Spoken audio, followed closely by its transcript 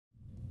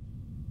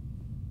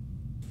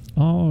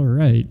All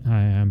right,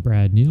 hi, I'm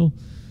Brad Neal,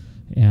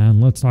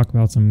 and let's talk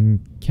about some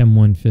Chem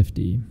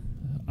 150.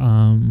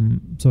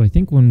 So I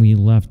think when we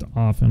left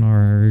off in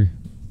our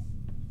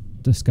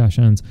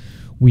discussions,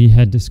 we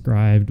had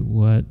described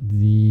what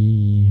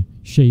the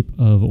shape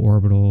of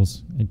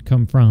orbitals had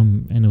come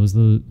from, and it was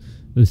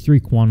those three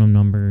quantum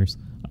numbers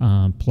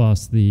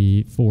plus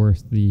the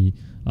fourth, the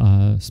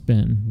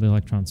spin, the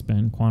electron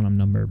spin quantum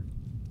number.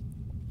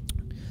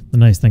 The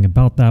nice thing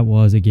about that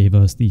was it gave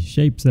us these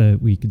shapes that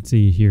we could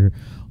see here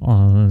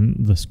on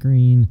the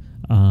screen,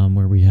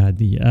 where we had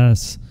the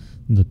S,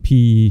 the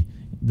P,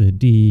 the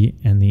D,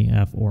 and the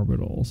F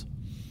orbitals.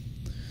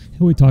 And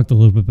we talked a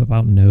little bit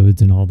about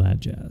nodes and all that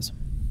jazz.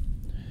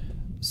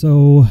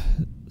 So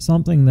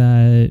something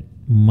that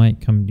might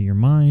come to your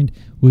mind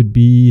would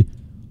be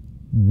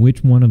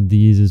which one of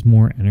these is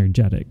more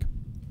energetic.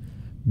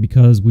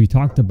 Because we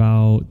talked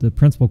about the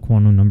principal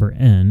quantum number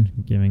N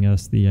giving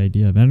us the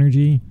idea of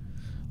energy.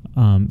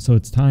 So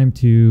it's time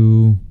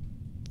to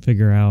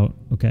figure out,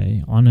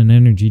 okay, on an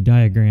energy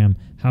diagram,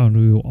 how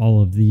do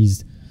all of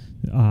these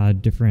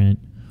different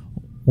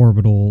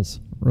orbitals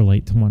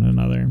relate to one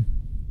another?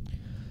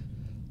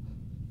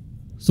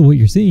 So what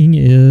you're seeing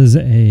is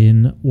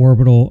an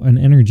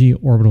energy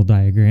orbital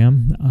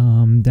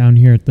diagram. Down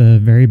here at the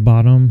very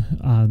bottom,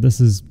 this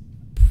is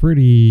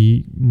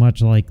pretty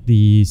much like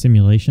the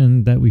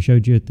simulation that we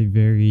showed you at the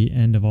very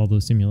end of all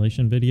those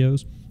simulation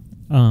videos.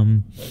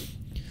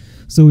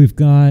 So we've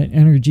got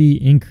energy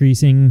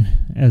increasing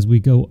as we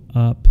go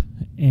up,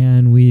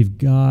 and we've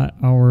got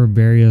our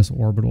various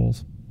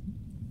orbitals.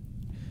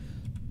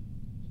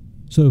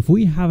 So if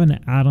we have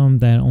an atom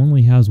that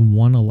only has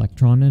one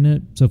electron in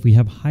it, so if we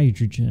have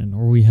hydrogen,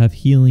 or we have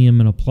helium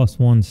in a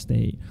 +1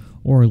 state,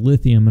 or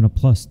lithium in a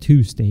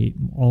 +2 state,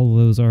 all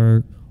of those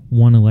are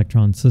one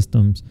electron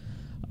systems.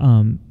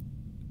 The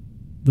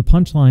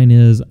punchline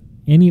is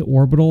any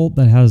orbital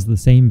that has the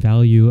same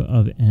value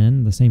of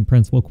N, the same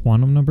principal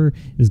quantum number,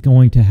 is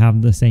going to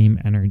have the same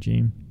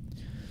energy.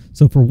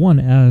 So for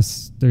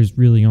 1s, there's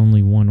really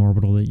only one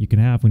orbital that you can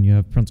have when you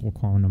have principal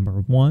quantum number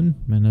of 1,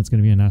 and that's going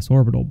to be an s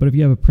orbital. But if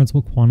you have a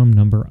principal quantum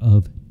number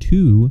of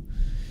 2,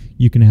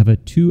 you can have a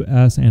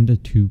 2s and a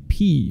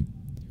 2p.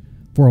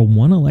 For a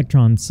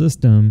 1-electron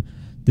system,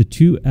 the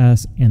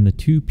 2s and the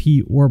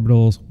 2p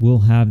orbitals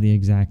will have the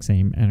exact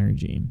same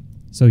energy.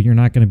 So you're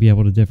not going to be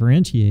able to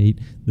differentiate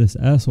this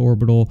s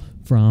orbital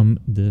from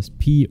this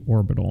p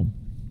orbital.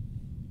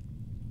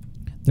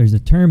 There's a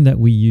term that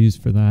we use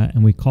for that,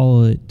 and we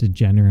call it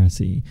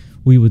degeneracy.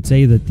 We would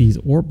say that these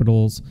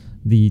orbitals,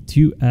 the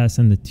 2s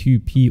and the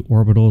 2p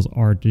orbitals,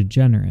 are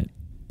degenerate.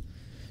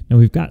 Now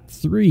we've got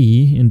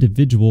 3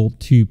 individual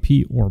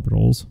 2p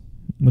orbitals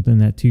within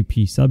that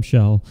 2p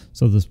subshell.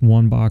 So this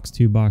 1 box,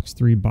 2 box,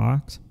 3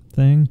 box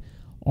thing,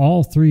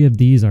 all 3 of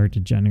these are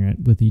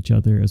degenerate with each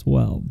other as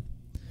well.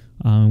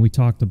 We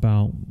talked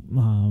about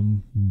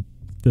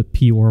the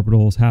p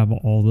orbitals have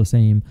all the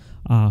same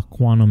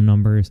quantum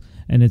numbers,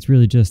 and it's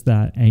really just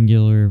that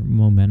angular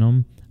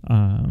momentum,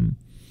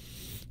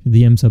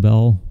 the m sub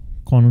l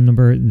quantum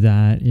number,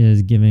 that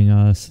is giving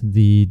us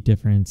the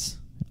difference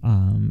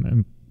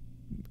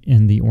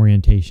in the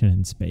orientation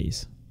in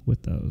space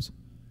with those.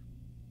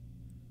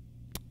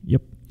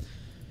 Yep.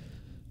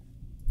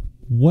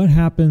 What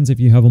happens if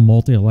you have a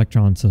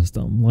multi-electron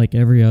system, like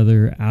every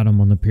other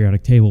atom on the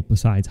periodic table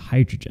besides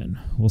hydrogen?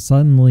 Well,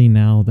 suddenly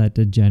now that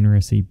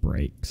degeneracy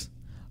breaks.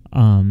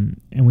 And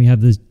we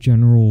have this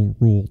general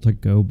rule to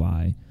go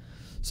by.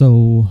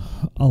 So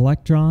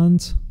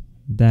electrons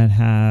that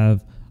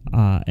have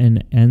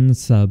an n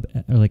sub,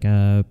 or like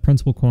a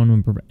principal quantum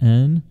number of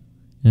n,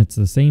 and it's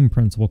the same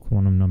principal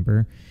quantum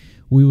number,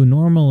 we would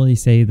normally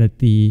say that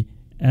the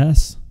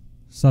s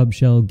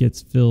subshell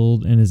gets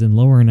filled and is in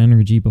lower in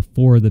energy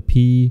before the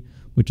P,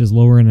 which is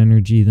lower in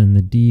energy than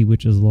the D,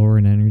 which is lower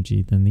in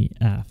energy than the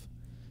F.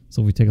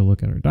 So if we take a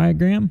look at our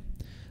diagram,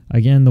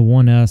 again, the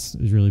 1s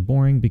is really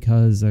boring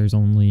because there's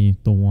only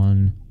the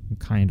one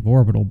kind of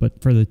orbital. But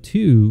for the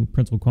 2,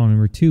 principal quantum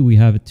number 2, we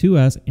have a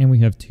 2s and we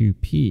have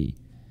 2p.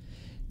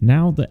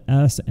 Now the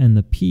S and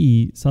the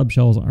P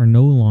subshells are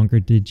no longer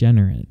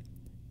degenerate.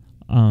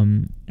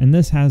 And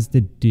this has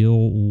to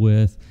deal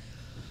with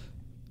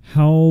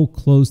how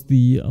close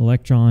the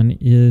electron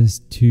is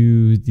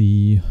to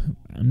the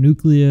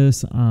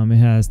nucleus. It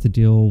has to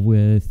deal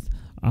with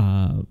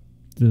the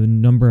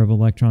number of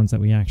electrons that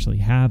we actually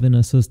have in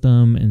a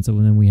system. And so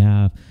then we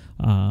have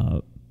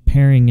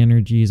pairing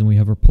energies and we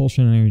have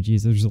repulsion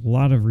energies. There's a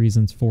lot of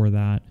reasons for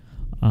that.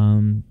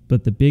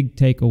 But the big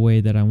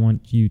takeaway that I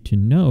want you to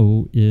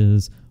know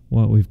is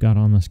what we've got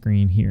on the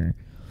screen here.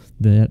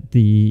 That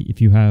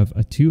if you have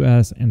a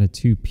 2s and a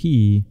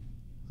 2p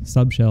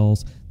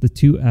subshells, the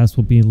 2s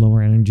will be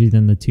lower energy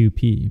than the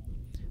 2p.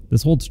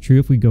 This holds true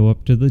if we go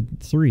up to the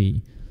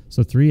 3.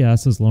 So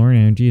 3s is lower in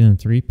energy than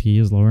 3p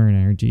is lower in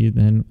energy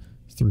than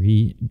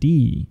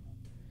 3d.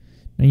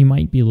 Now you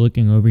might be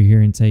looking over here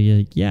and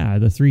say, yeah,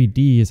 the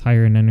 3d is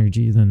higher in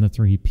energy than the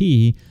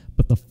 3p,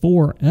 but the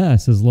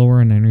 4s is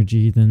lower in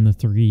energy than the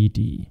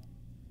 3d.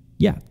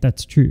 Yeah,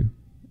 that's true.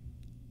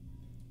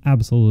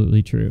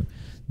 Absolutely true.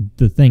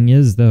 The thing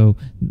is, though,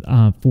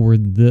 for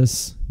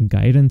this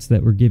guidance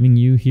that we're giving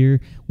you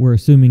here, we're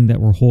assuming that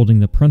we're holding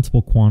the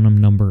principal quantum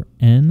number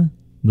n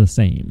the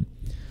same.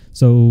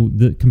 So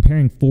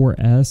comparing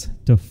 4s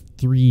to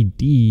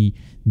 3d,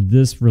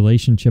 this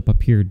relationship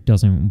up here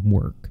doesn't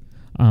work.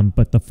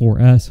 But the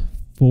 4s,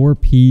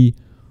 4p,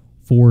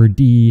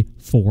 4d,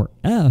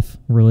 4f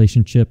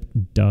relationship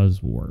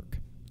does work.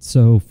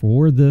 So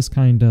for this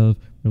kind of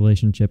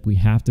relationship, we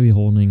have to be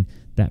holding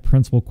that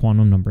principal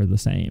quantum number the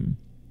same.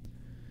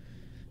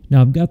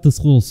 Now I've got this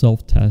little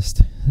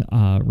self-test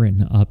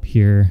written up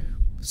here.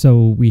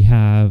 So we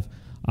have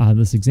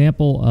this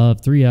example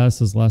of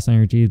 3s is less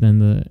energy than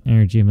the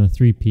energy of the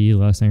 3p,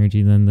 less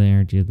energy than the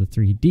energy of the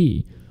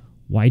 3d.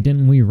 Why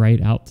didn't we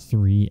write out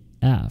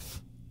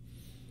 3f?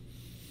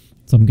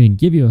 So I'm going to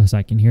give you a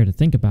second here to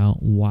think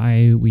about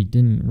why we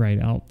didn't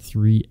write out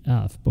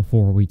 3f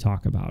before we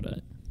talk about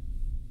it.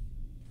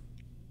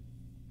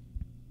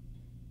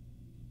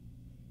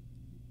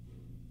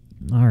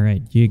 All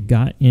right, you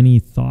got any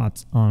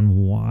thoughts on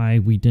why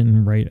we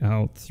didn't write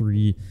out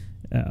 3f?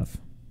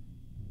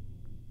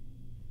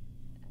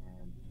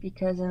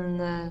 Because in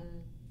the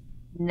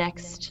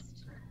next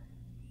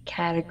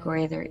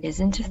category there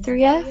isn't a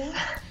 3f?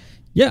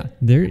 Yeah,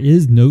 there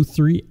is no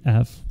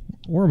 3f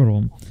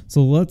orbital.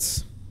 So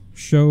let's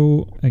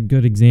show a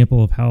good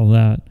example of how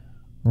that,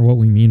 or what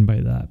we mean by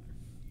that.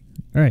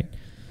 All right,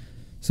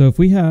 so if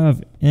we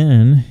have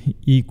n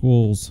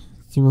equals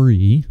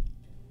 3,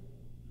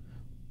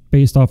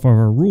 based off of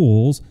our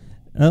rules,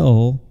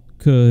 L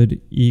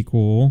could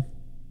equal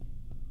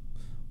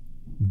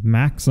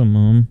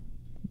maximum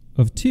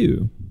of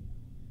 2,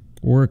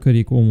 or it could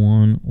equal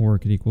 1, or it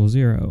could equal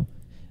 0.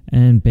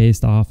 And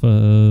based off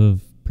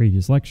of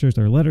previous lectures,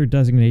 our letter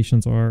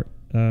designations are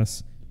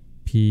S,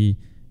 P,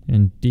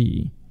 and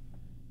D.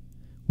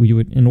 We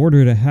would, in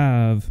order to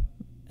have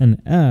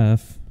an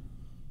F,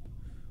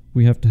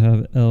 we have to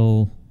have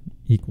L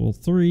equal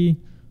 3.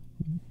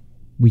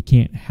 We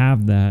can't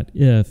have that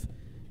if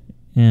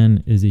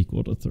n is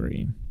equal to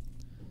 3.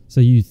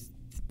 So you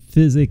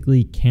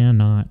physically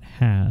cannot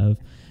have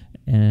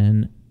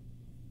an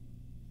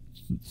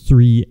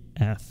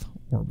 3f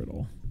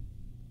orbital.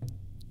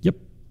 Yep,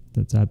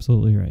 that's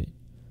absolutely right.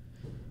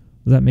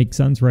 Does that make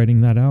sense writing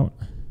that out?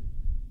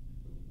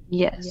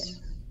 Yes.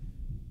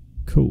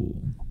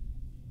 Cool.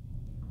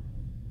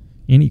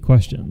 Any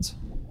questions?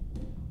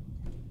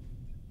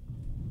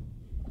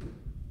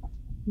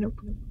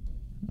 Nope.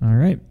 All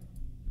right.